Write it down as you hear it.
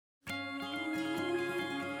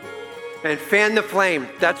And fan the flame.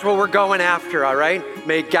 That's what we're going after, all right?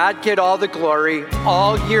 May God get all the glory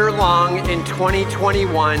all year long in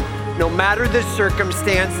 2021. No matter the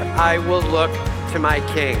circumstance, I will look to my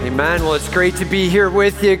King. Amen. Well, it's great to be here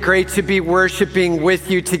with you. Great to be worshiping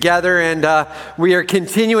with you together. And we are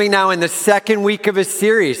continuing now in the second week of a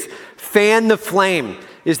series. Fan the Flame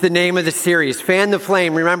is the name of the series. Fan the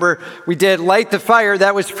Flame. Remember, we did Light the Fire.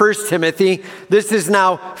 That was 1 Timothy. This is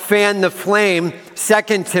now Fan the Flame,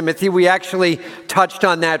 2 Timothy. We actually touched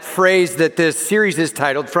on that phrase that this series is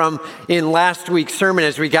titled from in last week's sermon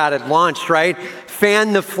as we got it launched, right?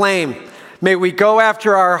 Fan the flame. May we go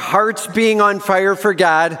after our hearts being on fire for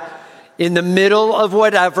God in the middle of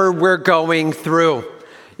whatever we're going through.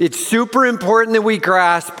 It's super important that we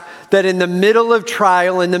grasp that in the middle of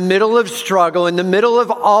trial, in the middle of struggle, in the middle of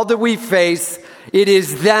all that we face, it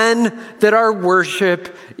is then that our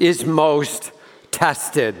worship is most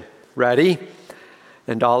tested. Ready?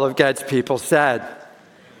 And all of God's people said,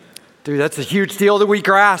 dude, that's a huge deal that we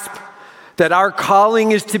grasp, that our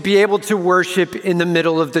calling is to be able to worship in the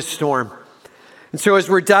middle of the storm. And so as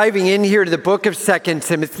we're diving in here to the book of 2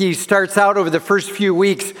 Timothy, he starts out over the first few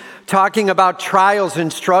weeks talking about trials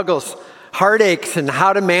and struggles, heartaches and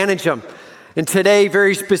how to manage them. And today,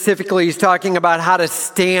 very specifically, he's talking about how to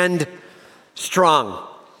stand strong.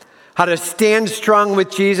 How to stand strong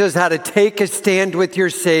with Jesus, how to take a stand with your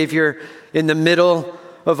Savior in the middle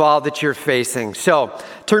of all that you're facing. So,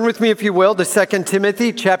 turn with me, if you will, to 2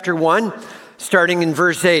 Timothy chapter 1, starting in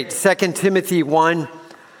verse 8. 2 Timothy 1,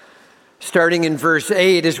 starting in verse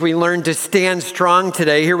 8, as we learn to stand strong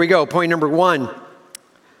today. Here we go. Point number 1.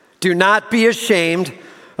 Do not be ashamed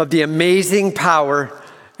of the amazing power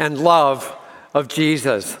and love of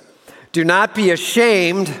Jesus. Do not be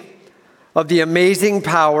ashamed of the amazing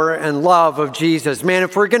power and love of Jesus. Man,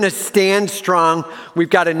 if we're going to stand strong, we've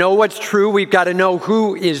got to know what's true. We've got to know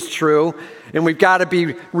who is true. And we've got to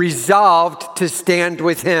be resolved to stand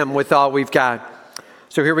with him with all we've got.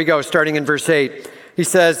 So here we go, starting in verse 8. He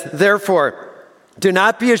says, therefore, do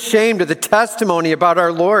not be ashamed of the testimony about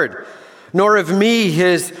our Lord, nor of me,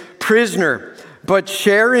 his prisoner, but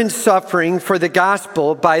share in suffering for the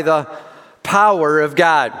gospel by the power of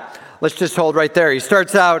God. Let's just hold right there. He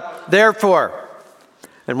starts out, therefore.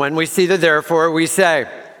 And when we see the therefore, we say,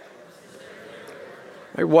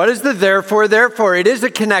 what is the therefore? Therefore, it is a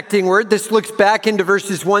connecting word. This looks back into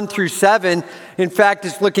verses 1 through 7. In fact,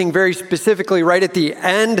 it's looking very specifically right at the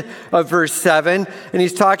end of verse 7. And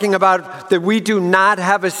he's talking about that we do not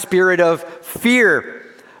have a spirit of fear,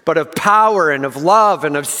 but of power and of love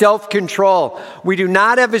and of self-control. We do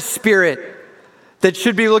not have a spirit that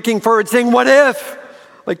should be looking forward saying, what if?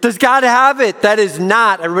 Like, does God have it? That is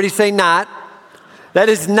not, everybody say not. That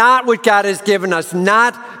is not what God has given us.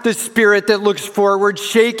 Not the spirit that looks forward,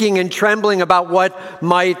 shaking and trembling about what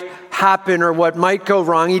might happen or what might go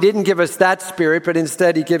wrong. He didn't give us that spirit, but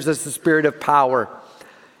instead he gives us the spirit of power,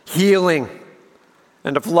 healing,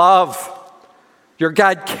 and of love. Your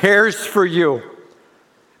God cares for you,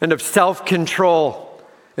 and of self-control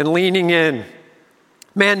and leaning in.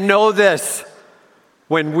 Man, know this.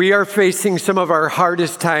 When we are facing some of our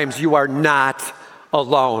hardest times, you are not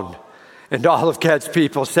alone. And all of God's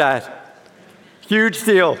people said, huge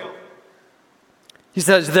deal. He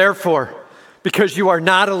says, therefore, because you are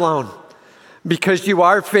not alone, because you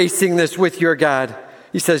are facing this with your God,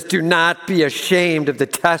 he says, do not be ashamed of the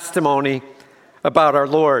testimony about our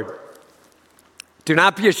Lord. Do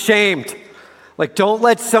not be ashamed. Like, don't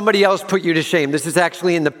let somebody else put you to shame. This is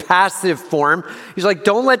actually in the passive form. He's like,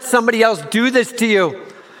 don't let somebody else do this to you,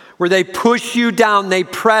 where they push you down, they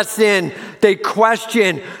press in, they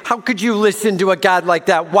question. How could you listen to a God like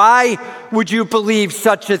that? Why would you believe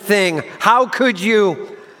such a thing? How could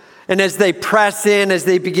you? And as they press in, as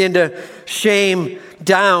they begin to shame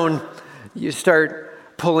down, you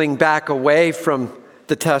start pulling back away from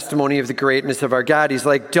the testimony of the greatness of our God. He's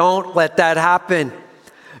like, don't let that happen.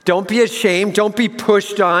 Don't be ashamed. Don't be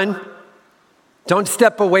pushed on. Don't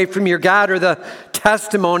step away from your God or the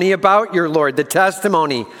testimony about your Lord, the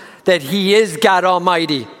testimony that he is God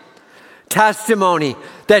Almighty, testimony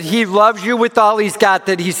that he loves you with all he's got,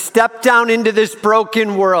 that he stepped down into this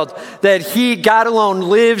broken world, that he, God alone,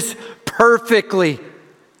 lives perfectly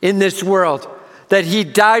in this world, that he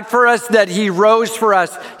died for us, that he rose for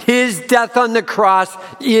us. His death on the cross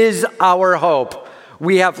is our hope.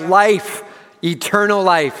 We have life, eternal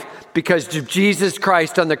life, because of Jesus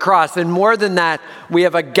Christ on the cross. And more than that, we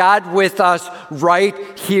have a God with us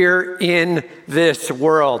right here in this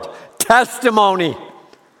world. Testimony.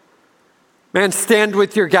 Man, stand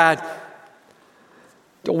with your God.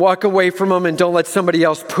 Don't walk away from him, and don't let somebody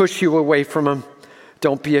else push you away from him.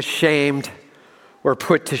 Don't be ashamed or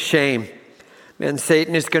put to shame. Man,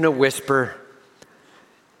 Satan is going to whisper,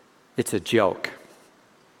 it's a joke.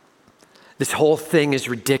 This whole thing is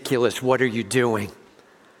ridiculous. What are you doing?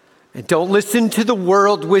 And don't listen to the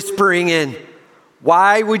world whispering in.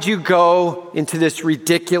 Why would you go into this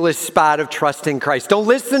ridiculous spot of trusting Christ? Don't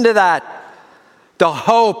listen to that. The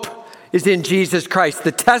hope is in Jesus Christ.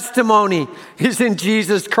 The testimony is in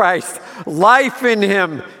Jesus Christ. Life in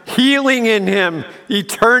him, healing in him,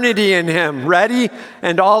 eternity in him. Ready?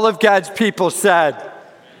 And all of God's people said,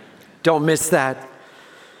 don't miss that.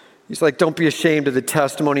 He's like, don't be ashamed of the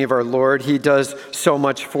testimony of our Lord. He does so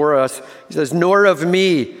much for us. He says, nor of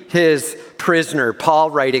me, his prisoner. Paul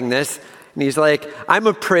writing this. And he's like, I'm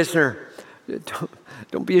a prisoner.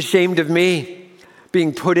 Don't be ashamed of me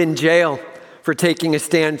being put in jail for taking a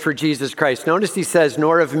stand for Jesus Christ. Notice he says,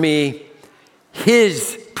 nor of me,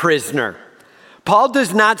 his prisoner. Paul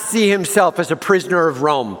does not see himself as a prisoner of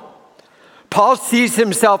Rome. Paul sees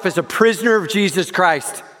himself as a prisoner of Jesus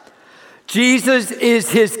Christ. Jesus is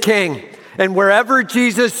his king, and wherever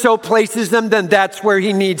Jesus so places them, then that's where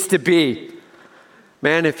he needs to be.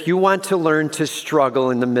 Man, if you want to learn to struggle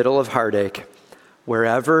in the middle of heartache,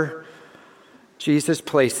 wherever Jesus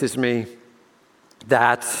places me,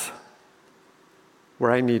 that's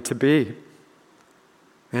where I need to be.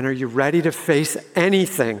 And are you ready to face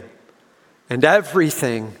anything and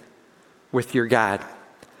everything with your God?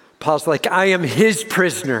 Paul's like, I am his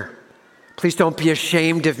prisoner. Please don't be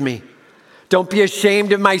ashamed of me. Don't be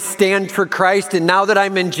ashamed of my stand for Christ. And now that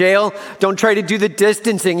I'm in jail, don't try to do the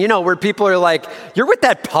distancing, where people are like, you're with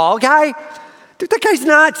that Paul guy? Dude, that guy's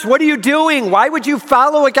nuts. What are you doing? Why would you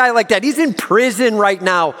follow a guy like that? He's in prison right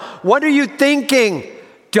now. What are you thinking?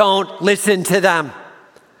 Don't listen to them.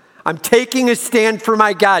 I'm taking a stand for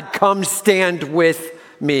my God. Come stand with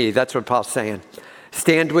me. That's what Paul's saying.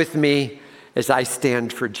 Stand with me as I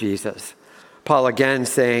stand for Jesus. Paul again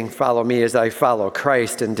saying, follow me as I follow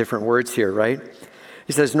Christ, in different words here, right?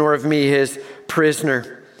 He says, nor of me his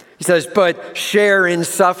prisoner. He says, but share in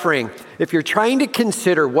suffering. If you're trying to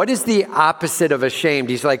consider what is the opposite of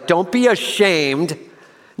ashamed, he's like, don't be ashamed.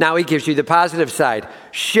 Now he gives you the positive side.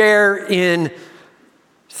 Share in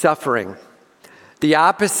suffering. The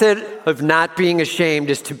opposite of not being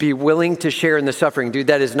ashamed is to be willing to share in the suffering. Dude,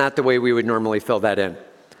 that is not the way we would normally fill that in.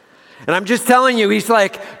 And I'm just telling you, he's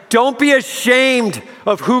like, don't be ashamed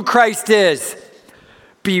of who Christ is.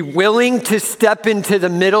 Be willing to step into the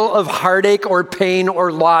middle of heartache or pain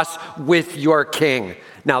or loss with your king.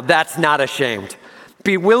 Now, that's not ashamed.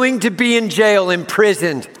 Be willing to be in jail,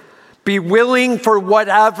 imprisoned. Be willing for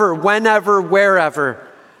whatever, whenever, wherever.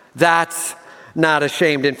 That's not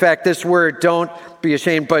ashamed. In fact, this word, don't be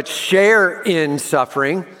ashamed, but share in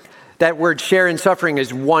suffering. That word share in suffering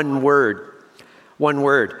is one word. One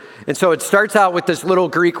word. And so it starts out with this little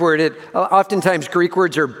Greek word. Oftentimes Greek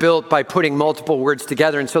words are built by putting multiple words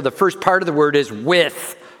together. And so the first part of the word is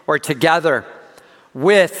with or together.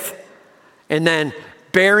 With. And then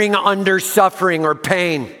bearing under suffering or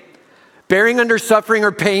pain. Bearing under suffering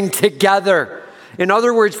or pain together. In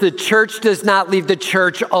other words, the church does not leave the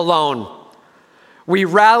church alone. We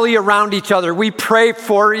rally around each other. We pray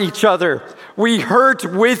for each other. We hurt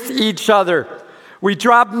with each other. We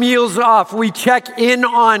drop meals off. We check in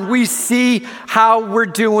on. We see how we're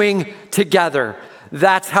doing together.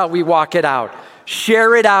 That's how we walk it out.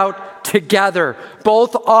 Share it out together.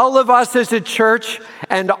 Both all of us as a church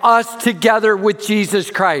and us together with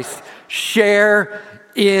Jesus Christ. Share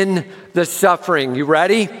in the suffering. You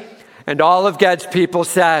ready? And all of God's people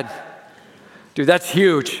said, dude, that's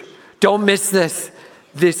huge. Don't miss this.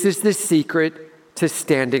 This is the secret to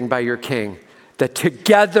standing by your king. That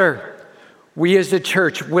together, we as a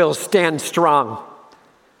church will stand strong.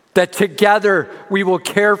 That together we will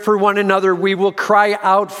care for one another. We will cry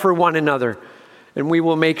out for one another. And we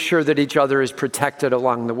will make sure that each other is protected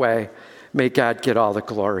along the way. May God get all the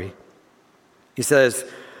glory. He says,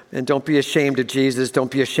 and don't be ashamed of Jesus.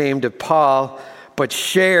 Don't be ashamed of Paul. But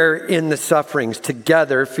share in the sufferings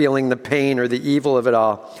together, feeling the pain or the evil of it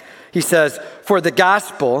all. He says, for the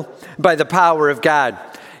gospel by the power of God.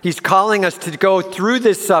 He's calling us to go through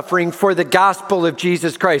this suffering for the gospel of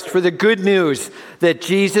Jesus Christ, for the good news that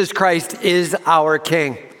Jesus Christ is our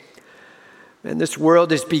King. And this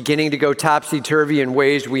world is beginning to go topsy-turvy in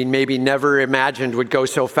ways we maybe never imagined would go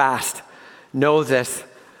so fast. Know this,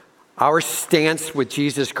 our stance with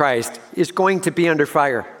Jesus Christ is going to be under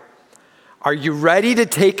fire. Are you ready to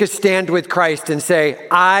take a stand with Christ and say,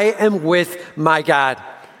 I am with my God?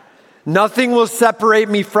 Nothing will separate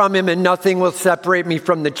me from him, and nothing will separate me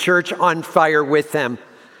from the church on fire with him.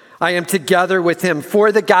 I am together with him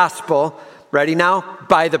for the gospel. Ready now?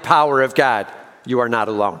 By the power of God. You are not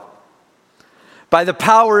alone. by the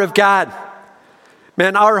power of God.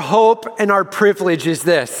 Man, our hope and our privilege is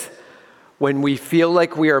this. When we feel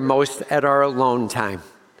like we are most at our alone time,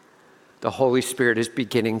 the Holy Spirit is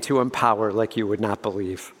beginning to empower like you would not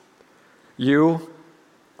believe. You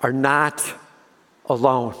are not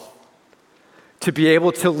alone. To be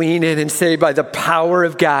able to lean in and say, by the power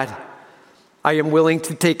of God, I am willing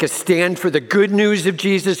to take a stand for the good news of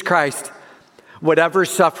Jesus Christ, whatever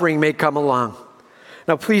suffering may come along.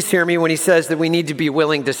 Now, please hear me when he says that we need to be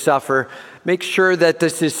willing to suffer. Make sure that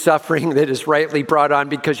this is suffering that is rightly brought on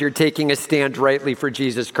because you're taking a stand rightly for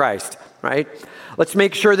Jesus Christ, right? Let's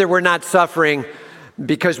make sure that we're not suffering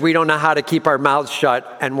because we don't know how to keep our mouths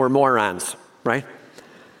shut and we're morons, right?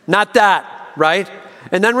 Not that, right?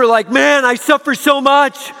 And then we're like, man, I suffer so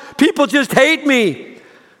much. People just hate me.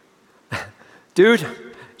 Dude,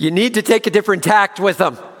 you need to take a different tact with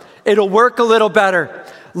them. It'll work a little better.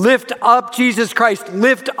 Lift up Jesus Christ.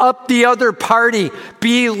 Lift up the other party.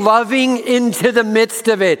 Be loving into the midst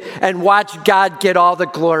of it and watch God get all the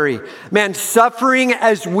glory. Man, suffering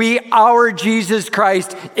as we our Jesus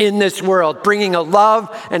Christ in this world, bringing a love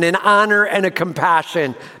and an honor and a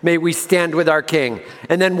compassion. May we stand with our King.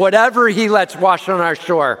 And then whatever he lets wash on our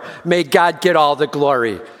shore, may God get all the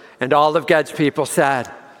glory. And all of God's people said,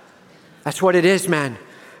 that's what it is, man.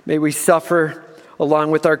 May we suffer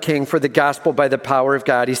along with our King for the gospel by the power of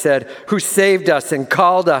God. He said, who saved us and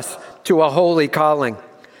called us to a holy calling.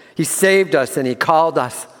 He saved us and he called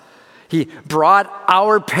us. He brought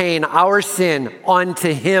our pain, our sin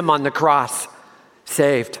onto him on the cross.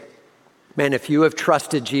 Saved. Man, if you have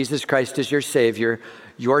trusted Jesus Christ as your Savior,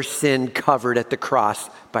 your sin covered at the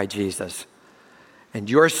cross by Jesus. And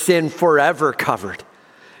your sin forever covered.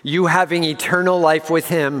 You having eternal life with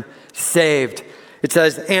him, saved. It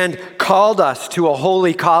says, and called us to a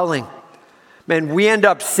holy calling. Man, we end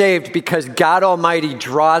up saved because God Almighty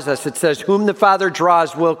draws us. It says, whom the Father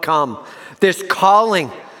draws will come. This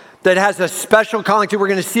calling that has a special calling too. We're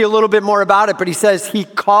going to see a little bit more about it, but he says he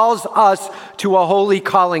calls us to a holy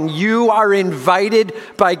calling. You are invited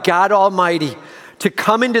by God Almighty to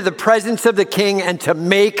come into the presence of the King and to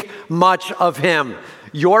make much of him.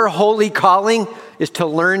 Your holy calling is to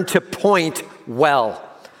learn to point well,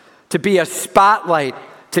 to be a spotlight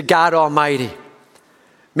to God Almighty.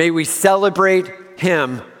 May we celebrate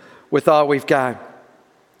him with all we've got.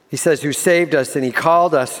 He says, who saved us and he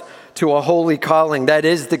called us to a holy calling. That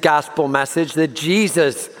is the gospel message, that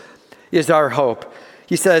Jesus is our hope.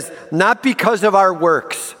 He says, not because of our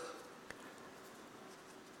works.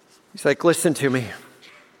 He's like, listen to me.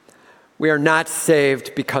 We are not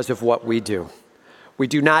saved because of what we do. We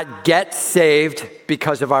do not get saved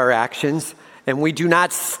because of our actions. And we do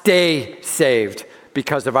not stay saved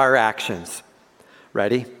because of our actions.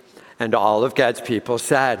 Ready? And all of God's people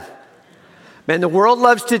said. Man, the world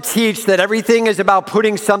loves to teach that everything is about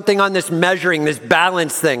putting something on this measuring, this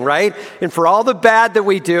balance thing, right? And for all the bad that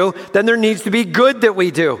we do, then there needs to be good that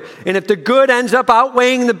we do. And if the good ends up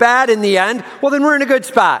outweighing the bad in the end, well, then we're in a good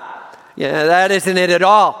spot. Yeah, that isn't it at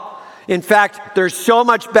all. In fact, there's so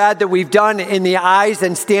much bad that we've done in the eyes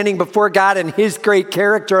and standing before God and his great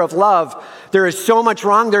character of love. There is so much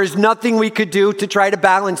wrong. There is nothing we could do to try to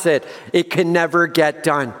balance it. It can never get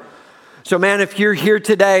done. So man, if you're here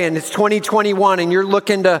today and it's 2021 and you're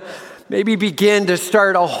looking to maybe begin to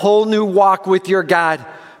start a whole new walk with your God,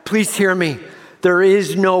 please hear me. There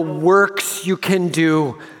is no works you can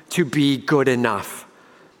do to be good enough.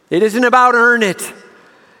 It isn't about earn it.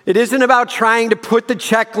 It isn't about trying to put the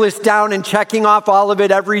checklist down and checking off all of it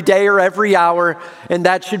every day or every hour, and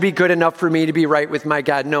that should be good enough for me to be right with my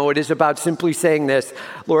God. No, it is about simply saying this,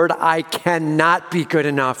 Lord, I cannot be good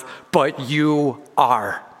enough, but you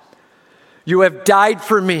are. You have died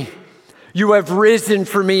for me. You have risen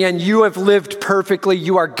for me, and you have lived perfectly.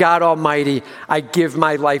 You are God Almighty. I give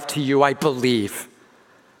my life to you. I believe.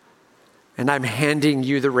 And I'm handing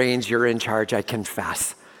you the reins. You're in charge. I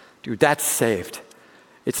confess. Dude, that's saved.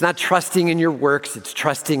 It's not trusting in your works, it's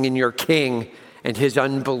trusting in your King and his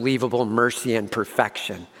unbelievable mercy and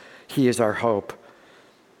perfection. He is our hope.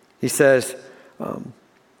 He says,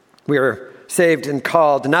 we are saved and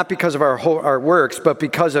called not because of our works, but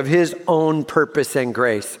because of his own purpose and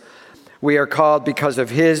grace. We are called because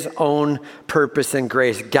of his own purpose and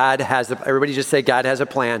grace. God has everybody just say, God has a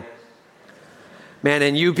plan. Man,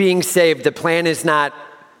 and you being saved, the plan is not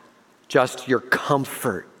just your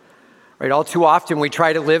comfort. Right? All too often we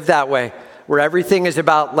try to live that way, where everything is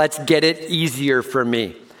about let's get it easier for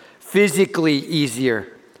me, physically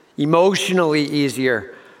easier, emotionally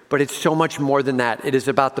easier, but it's so much more than that. It is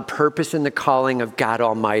about the purpose and the calling of God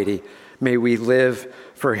Almighty. May we live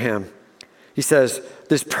for him. He says,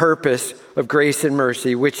 this purpose of grace and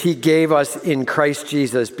mercy, which he gave us in Christ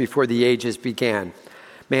Jesus before the ages began.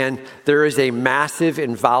 Man, there is a massive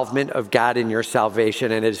involvement of God in your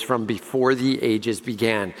salvation, and it is from before the ages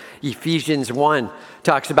began. Ephesians 1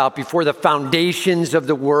 talks about before the foundations of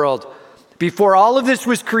the world. Before all of this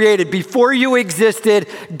was created, before you existed,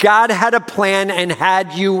 God had a plan and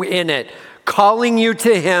had you in it, calling you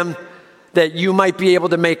to him that you might be able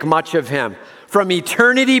to make much of him. From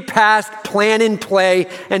eternity past, plan and play,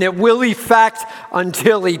 and it will effect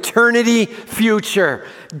until eternity future.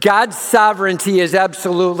 God's sovereignty is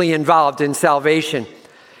absolutely involved in salvation.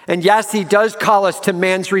 And yes, he does call us to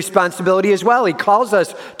man's responsibility as well. He calls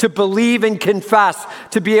us to believe and confess,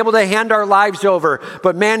 to be able to hand our lives over.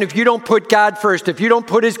 But man, if you don't put God first, if you don't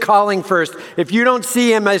put his calling first, if you don't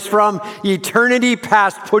see him as from eternity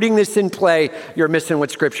past putting this in play, you're missing what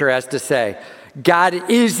Scripture has to say. God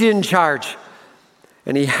is in charge.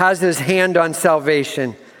 And he has his hand on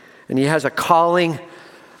salvation, and he has a calling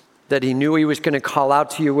that he knew he was going to call out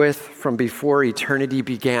to you with from before eternity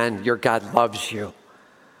began. Your God loves you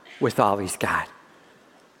with all he's got.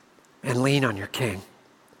 And lean on your King.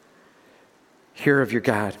 Hear of your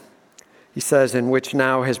God. He says, in which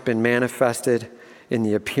now has been manifested in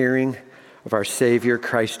the appearing of our Savior,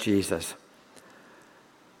 Christ Jesus.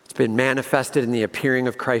 It's been manifested in the appearing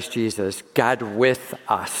of Christ Jesus, God with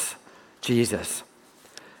us, Jesus.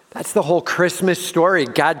 That's the whole Christmas story.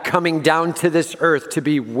 God coming down to this earth to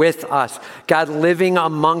be with us. God living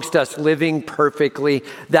amongst us, living perfectly.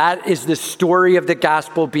 That is the story of the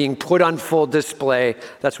gospel being put on full display.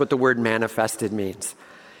 That's what the word manifested means.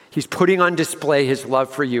 He's putting on display his love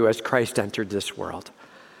for you as Christ entered this world.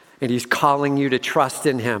 And he's calling you to trust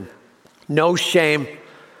in him. No shame,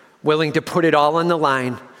 willing to put it all on the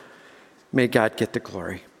line. May God get the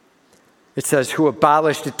glory. It says, who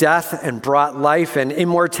abolished death and brought life and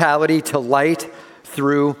immortality to light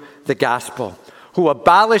through the gospel. Who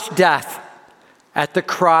abolished death. At the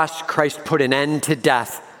cross, Christ put an end to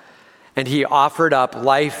death, and he offered up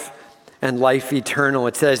life and life eternal.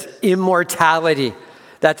 It says immortality.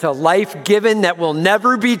 That's a life given that will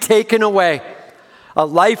never be taken away. A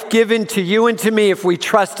life given to you and to me if we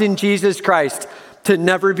trust in Jesus Christ to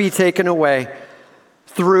never be taken away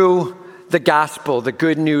through the gospel, the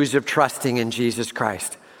good news of trusting in Jesus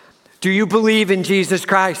Christ. Do you believe in Jesus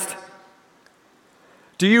Christ?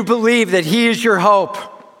 Do you believe that he is your hope?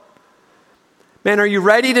 Man, are you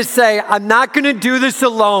ready to say, I'm not going to do this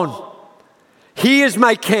alone. He is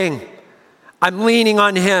my King. I'm leaning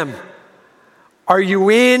on him. Are you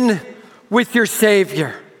in with your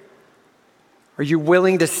Savior? Are you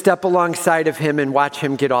willing to step alongside of him and watch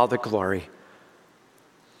him get all the glory?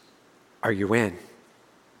 Are you in?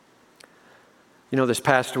 You know, this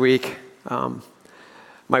past week,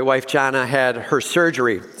 my wife, Jana, had her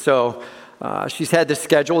surgery. So she's had this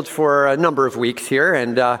scheduled for a number of weeks here,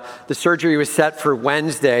 and the surgery was set for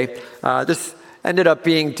Wednesday. This ended up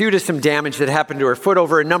being due to some damage that happened to her foot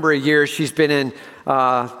over a number of years. She's been in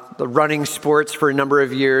the running sports for a number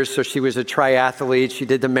of years, so she was a triathlete. She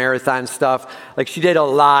did the marathon stuff. Like, she did a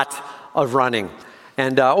lot of running.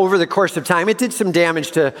 And over the course of time, it did some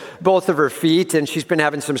damage to both of her feet, and she's been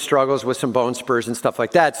having some struggles with some bone spurs and stuff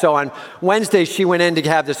like that. So on Wednesday, she went in to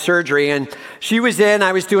have the surgery, and she was in.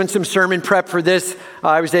 I was doing some sermon prep for this.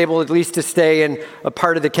 I was able at least to stay in a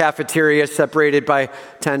part of the cafeteria separated by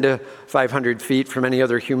 10 to 500 feet from any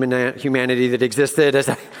other humanity that existed, as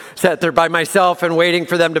I sat there by myself and waiting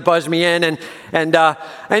for them to buzz me in. And I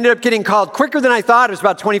ended up getting called quicker than I thought. It was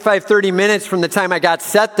about 25, 30 minutes from the time I got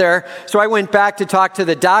set there. So I went back to talk to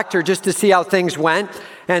the doctor just to see how things went.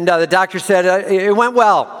 And the doctor said, it went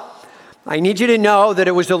well. I need you to know that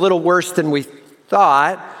it was a little worse than we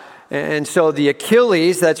thought. And so the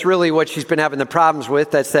Achilles, that's really what she's been having the problems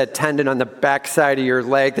with. That's that tendon on the back side of your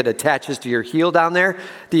leg that attaches to your heel down there.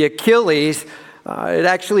 The Achilles, it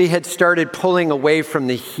actually had started pulling away from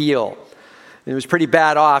the heel. It was pretty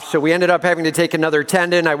bad off. So we ended up having to take another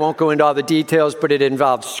tendon. I won't go into all the details, but it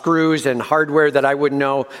involved screws and hardware that I wouldn't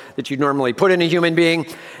know that you'd normally put in a human being,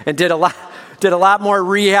 and did a lot more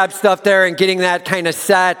rehab stuff there and getting that kind of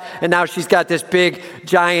set. And now she's got this big,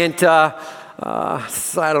 giant,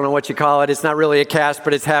 I don't know what you call it. It's not really a cast,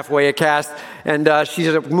 but it's halfway a cast. And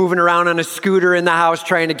she's moving around on a scooter in the house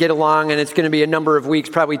trying to get along. And it's going to be a number of weeks,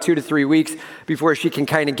 probably 2 to 3 weeks, before she can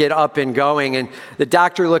kind of get up and going. And the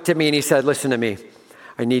doctor looked at me and he said, listen to me.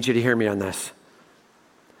 I need you to hear me on this.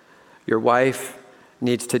 Your wife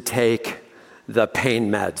needs to take the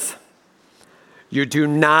pain meds. You do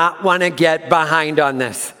not want to get behind on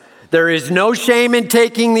this. There is no shame in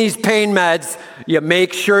taking these pain meds. You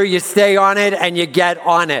make sure you stay on it and you get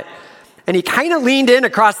on it. and he kind of leaned in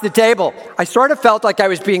across the table. I sort of felt like I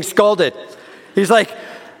was being scolded. He's like,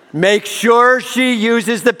 make sure she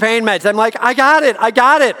uses the pain meds. I'm like, I got it.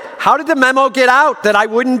 How did the memo get out that I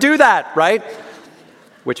wouldn't do that, right?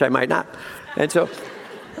 Which I might not. And so,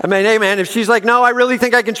 I mean, hey man, if she's like, no, I really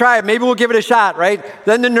think I can try it, maybe we'll give it a shot, right?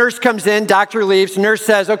 Then the nurse comes in, doctor leaves, nurse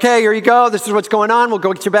says, okay, here you go, this is what's going on, we'll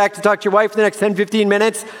go get you back to talk to your wife for the next 10, 15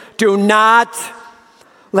 minutes. Do not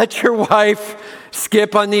let your wife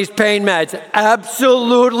skip on these pain meds.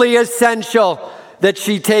 Absolutely essential that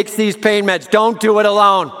she takes these pain meds. Don't do it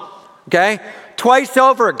alone, okay? Twice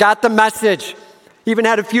over, got the message. Even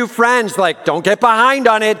had a few friends like, don't get behind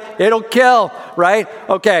on it, it'll kill, right?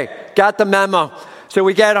 Okay, got the memo. So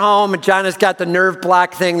we get home and John has got the nerve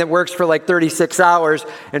block thing that works for like 36 hours.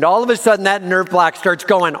 And all of a sudden that nerve block starts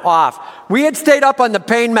going off. We had stayed up on the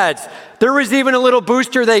pain meds. There was even a little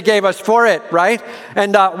booster they gave us for it, right?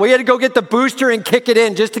 And we had to go get the booster and kick it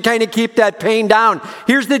in just to kind of keep that pain down.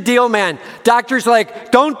 Here's the deal, man. Doctor's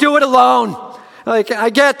like, don't do it alone. Like, I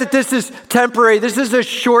get that this is temporary. This is a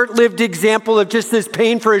short-lived example of just this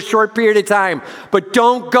pain for a short period of time. But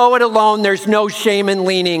don't go it alone. There's no shame in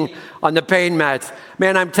leaning on the pain meds.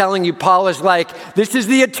 Man, I'm telling you, Paul is like, this is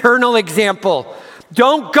the eternal example.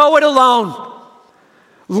 Don't go it alone.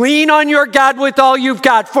 Lean on your God with all you've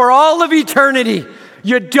got for all of eternity.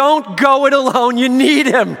 You don't go it alone. You need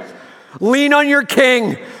him. Lean on your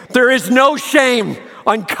King. There is no shame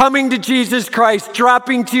on coming to Jesus Christ,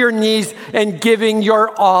 dropping to your knees and giving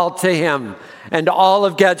your all to him. And all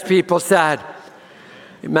of God's people said,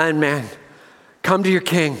 amen, man. Come to your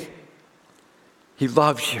King. He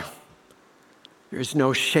loves you. There's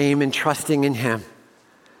no shame in trusting in him.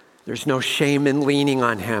 There's no shame in leaning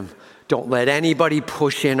on him. Don't let anybody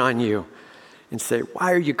push in on you and say,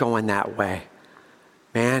 why are you going that way?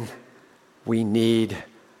 Man, we need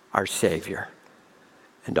our Savior.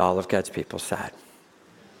 And all of God's people said,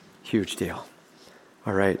 huge deal.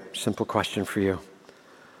 All right, simple question for you.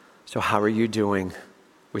 So how are you doing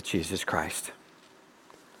with Jesus Christ?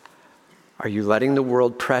 Are you letting the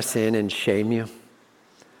world press in and shame you?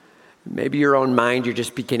 Maybe your own mind, you're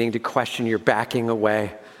just beginning to question, you're backing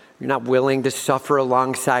away. You're not willing to suffer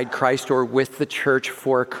alongside Christ or with the church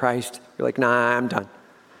for Christ. You're like, nah, I'm done.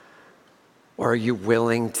 Or are you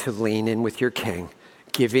willing to lean in with your King,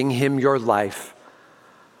 giving him your life,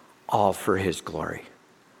 all for his glory?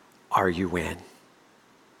 Are you in?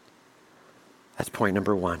 That's point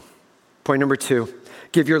number one. Point number two,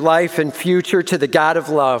 give your life and future to the God of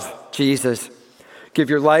love, Jesus. Give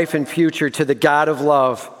your life and future to the God of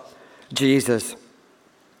love, Jesus.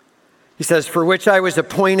 He says, for which I was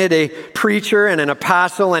appointed a preacher and an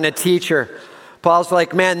apostle and a teacher. Paul's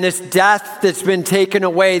like, man, this death that's been taken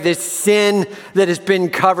away, this sin that has been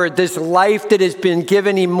covered, this life that has been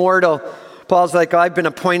given immortal. Paul's like, I've been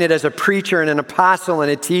appointed as a preacher and an apostle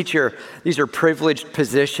and a teacher. These are privileged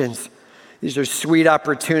positions. These are sweet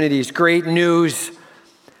opportunities, great news,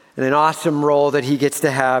 and an awesome role that he gets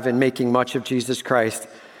to have in making much of Jesus Christ.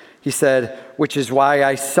 He said, which is why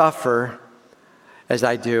I suffer as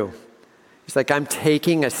I do. He's like, I'm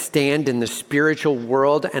taking a stand in the spiritual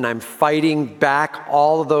world and I'm fighting back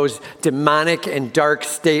all of those demonic and dark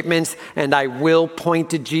statements, and I will point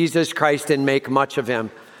to Jesus Christ and make much of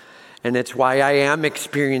him. And it's why I am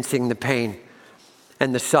experiencing the pain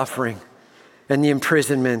and the suffering and the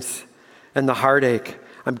imprisonments and the heartache.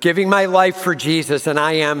 I'm giving my life for Jesus and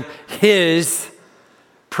I am his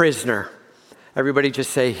prisoner. Everybody just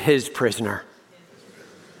say his prisoner.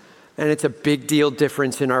 And it's a big deal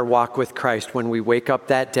difference in our walk with Christ when we wake up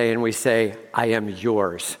that day and we say, I am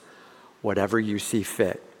yours, whatever you see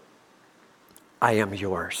fit. I am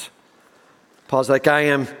yours. Paul's like, I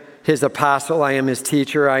am his apostle, I am his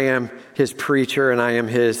teacher, I am his preacher, and I am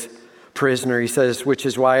his prisoner. He says, which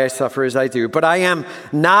is why I suffer as I do. But I am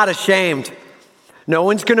not ashamed. No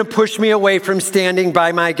one's going to push me away from standing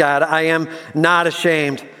by my God. I am not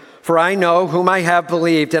ashamed, for I know whom I have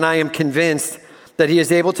believed, and I am convinced that he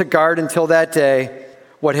is able to guard until that day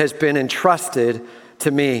what has been entrusted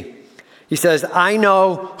to me. He says, I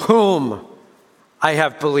know whom I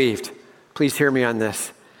have believed. Please hear me on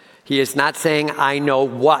this. He is not saying, I know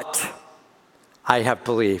what I have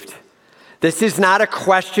believed. This is not a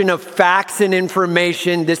question of facts and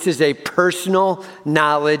information. This is a personal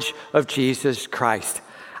knowledge of Jesus Christ.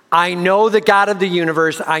 I know the God of the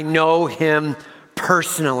universe. I know him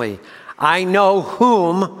personally. I know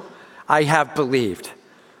whom I have believed.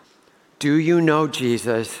 Do you know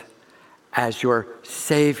Jesus as your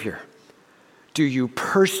Savior? Do you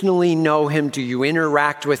personally know him? Do you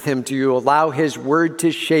interact with him? Do you allow his word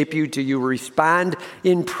to shape you? Do you respond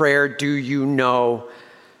in prayer? Do you know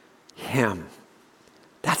him?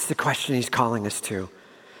 That's the question he's calling us to.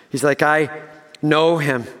 He's like, I know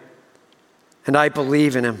him and I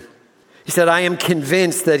believe in him. He said, I am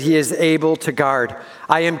convinced that he is able to guard.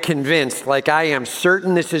 I am convinced, like I am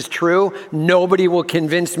certain this is true. Nobody will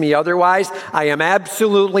convince me otherwise. I am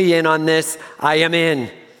absolutely in on this. I am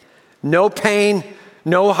in. No pain,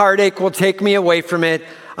 no heartache will take me away from it.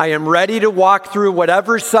 I am ready to walk through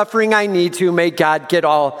whatever suffering I need to. May God get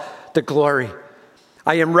all the glory.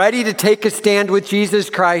 I am ready to take a stand with Jesus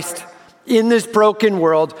Christ in this broken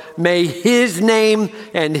world. May his name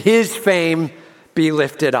and his fame be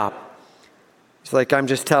lifted up. It's like, I'm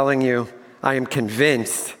just telling you, I am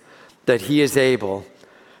convinced that he is able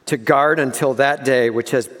to guard until that day,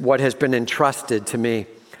 which is what has been entrusted to me.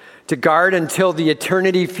 To guard until the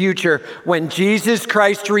eternity future when Jesus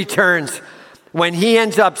Christ returns, when he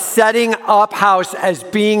ends up setting up house as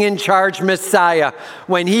being in charge Messiah,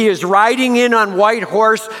 when he is riding in on white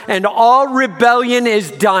horse and all rebellion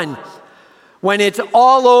is done, when it's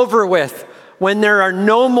all over with, when there are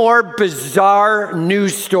no more bizarre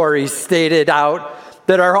news stories stated out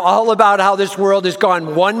that are all about how this world has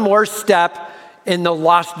gone one more step in the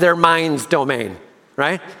lost their minds domain,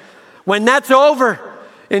 right? When that's over,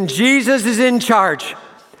 and Jesus is in charge,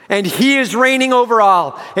 and he is reigning over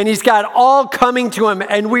all, and he's got all coming to him,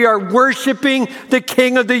 and we are worshiping the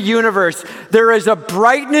King of the universe. There is a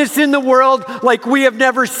brightness in the world like we have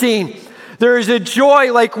never seen. There is a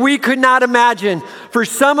joy like we could not imagine. For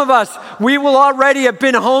some of us, we will already have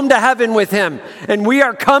been home to heaven with him, and we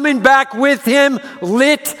are coming back with him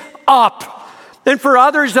lit up. And for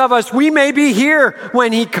others of us, we may be here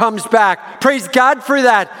when he comes back. Praise God for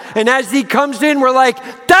that. And as he comes in, we're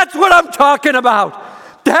like, that's what I'm talking about.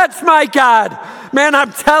 That's my God. Man,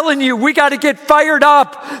 I'm telling you, we got to get fired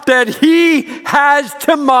up that he has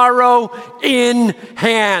tomorrow in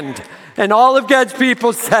hand. And all of God's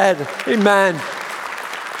people said, amen.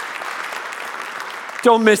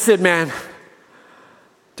 Don't miss it, man.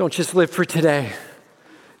 Don't just live for today.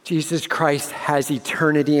 Jesus Christ has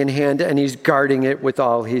eternity in hand, and he's guarding it with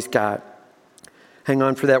all he's got. Hang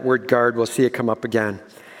on for that word guard. We'll see it come up again.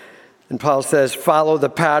 And Paul says, follow the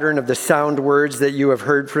pattern of the sound words that you have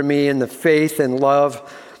heard from me in the faith and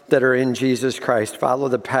love that are in Jesus Christ. Follow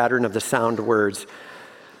the pattern of the sound words.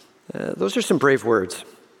 Those are some brave words.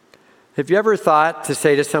 Have you ever thought to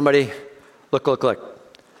say to somebody, look,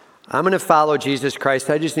 I'm going to follow Jesus Christ.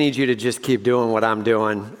 I just need you to just keep doing what I'm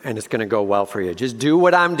doing, and it's going to go well for you. Just do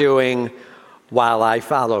what I'm doing while I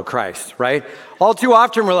follow Christ, right? All too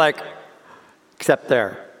often we're like, except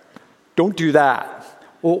there. Don't do that.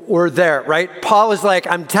 Or there, right? Paul is like,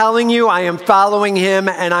 I'm telling you, I am following him,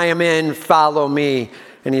 and I am in, follow me.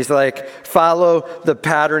 And he's like, follow the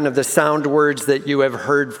pattern of the sound words that you have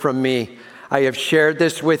heard from me. I have shared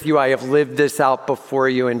this with you. I have lived this out before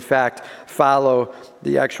you. In fact, follow,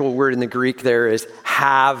 the actual word in the Greek there is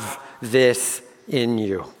have this in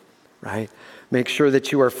you, right? Make sure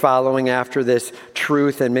that you are following after this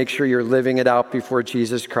truth and make sure you're living it out before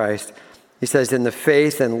Jesus Christ. He says, in the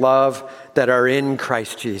faith and love that are in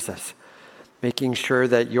Christ Jesus, making sure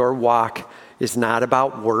that your walk is not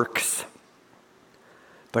about works,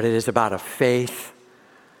 but it is about a faith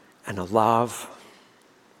and a love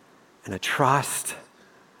and a trust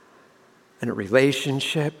and a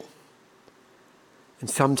relationship. And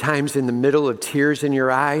sometimes in the middle of tears in your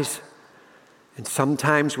eyes, and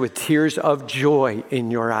sometimes with tears of joy in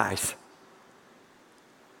your eyes,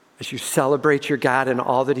 as you celebrate your God and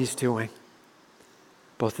all that he's doing,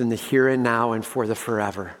 both in the here and now and for the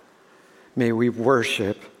forever. May we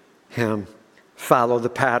worship him. Follow the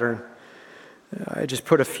pattern. I just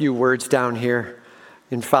put a few words down here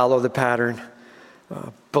and follow the pattern.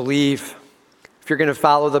 Believe. If you're going to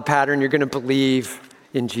follow the pattern, you're going to believe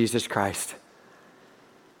in Jesus Christ.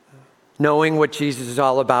 Knowing what Jesus is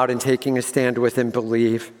all about and taking a stand with him,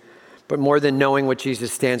 believe. But more than knowing what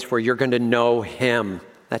Jesus stands for, you're going to know him.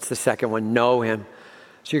 That's the second one, know him.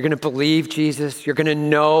 So you're going to believe Jesus. You're going to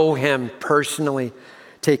know him personally,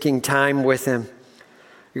 taking time with him.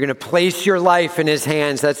 You're going to place your life in his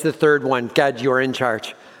hands. That's the third one. God, you're in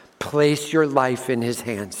charge. Place your life in his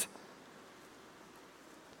hands.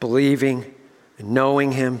 Believing and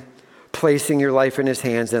knowing him, placing your life in his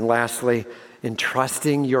hands, and lastly,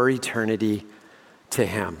 entrusting your eternity to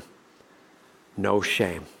him. No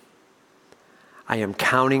shame. I am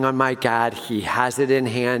counting on my God. He has it in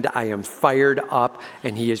hand. I am fired up,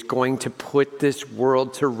 and he is going to put this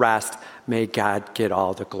world to rest. May God get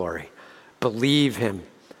all the glory. Believe him.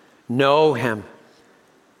 Know him.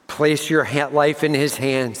 Place your life in his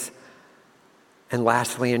hands. And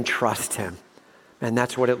lastly, entrust him. And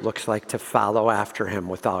that's what it looks like to follow after him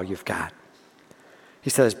with all you've got. He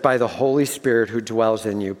says, by the Holy Spirit who dwells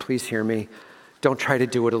in you. Please hear me. Don't try to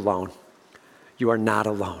do it alone. You are not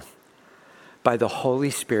alone. By the Holy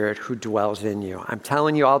Spirit who dwells in you. I'm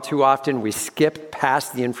telling you, all too often we skip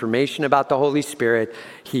past the information about the Holy Spirit.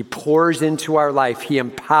 He pours into our life. He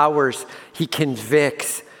empowers. He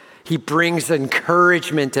convicts. He brings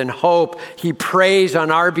encouragement and hope. He prays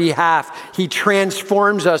on our behalf. He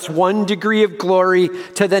transforms us one degree of glory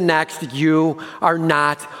to the next. You are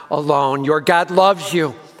not alone. Your God loves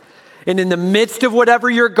you. And in the midst of whatever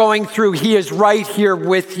you're going through, He is right here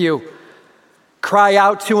with you. Cry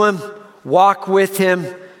out to Him, walk with Him,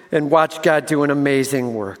 and watch God do an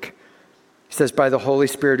amazing work. He says, by the Holy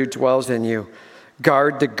Spirit who dwells in you,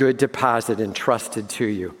 guard the good deposit entrusted to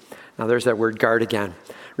you. Now there's that word guard again.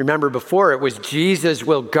 Remember, before it was Jesus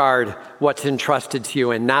will guard what's entrusted to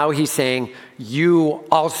you. And now He's saying, you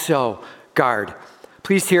also guard.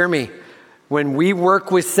 Please hear me. When we work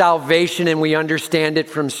with salvation and we understand it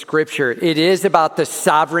from Scripture, it is about the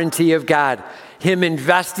sovereignty of God, Him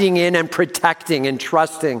investing in and protecting and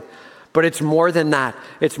trusting. But it's more than that.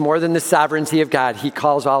 It's more than the sovereignty of God. He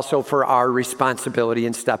calls also for our responsibility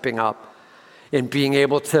in stepping up, in being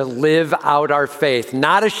able to live out our faith,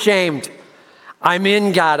 not ashamed. I'm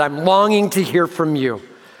in God. I'm longing to hear from you.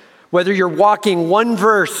 Whether you're walking one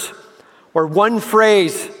verse or one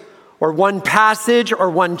phrase or one passage or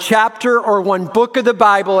one chapter or one book of the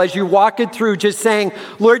Bible, as you walk it through, just saying,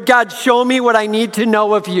 Lord God, show me what I need to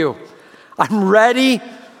know of you. I'm ready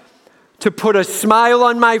to put a smile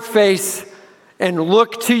on my face and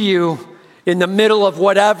look to you in the middle of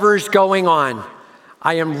whatever's going on.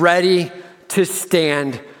 I am ready to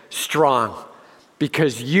stand strong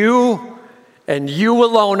because you and you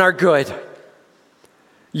alone are good.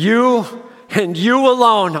 You and you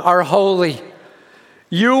alone are holy.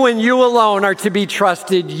 You and you alone are to be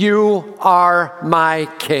trusted. You are my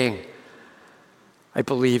King. I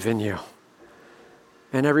believe in you.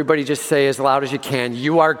 And everybody just say as loud as you can,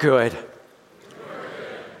 you are good.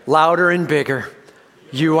 Louder and bigger,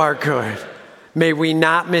 you are good. May we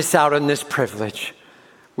not miss out on this privilege.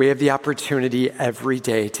 We have the opportunity every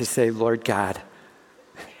day to say, Lord God,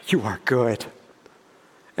 you are good.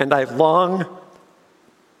 And I long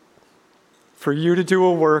for you to do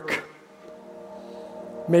a work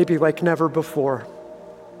maybe like never before.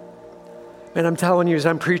 And I'm telling you, as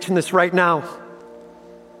I'm preaching this right now,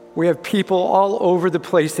 we have people all over the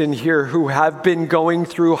place in here who have been going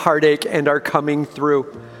through heartache and are coming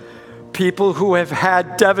through. People who have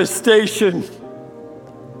had devastation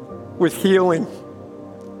with healing.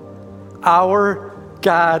 Our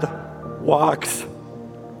God walks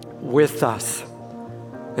with us.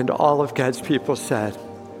 And all of God's people said,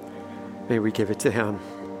 may we give it to Him.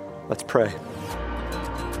 Let's pray.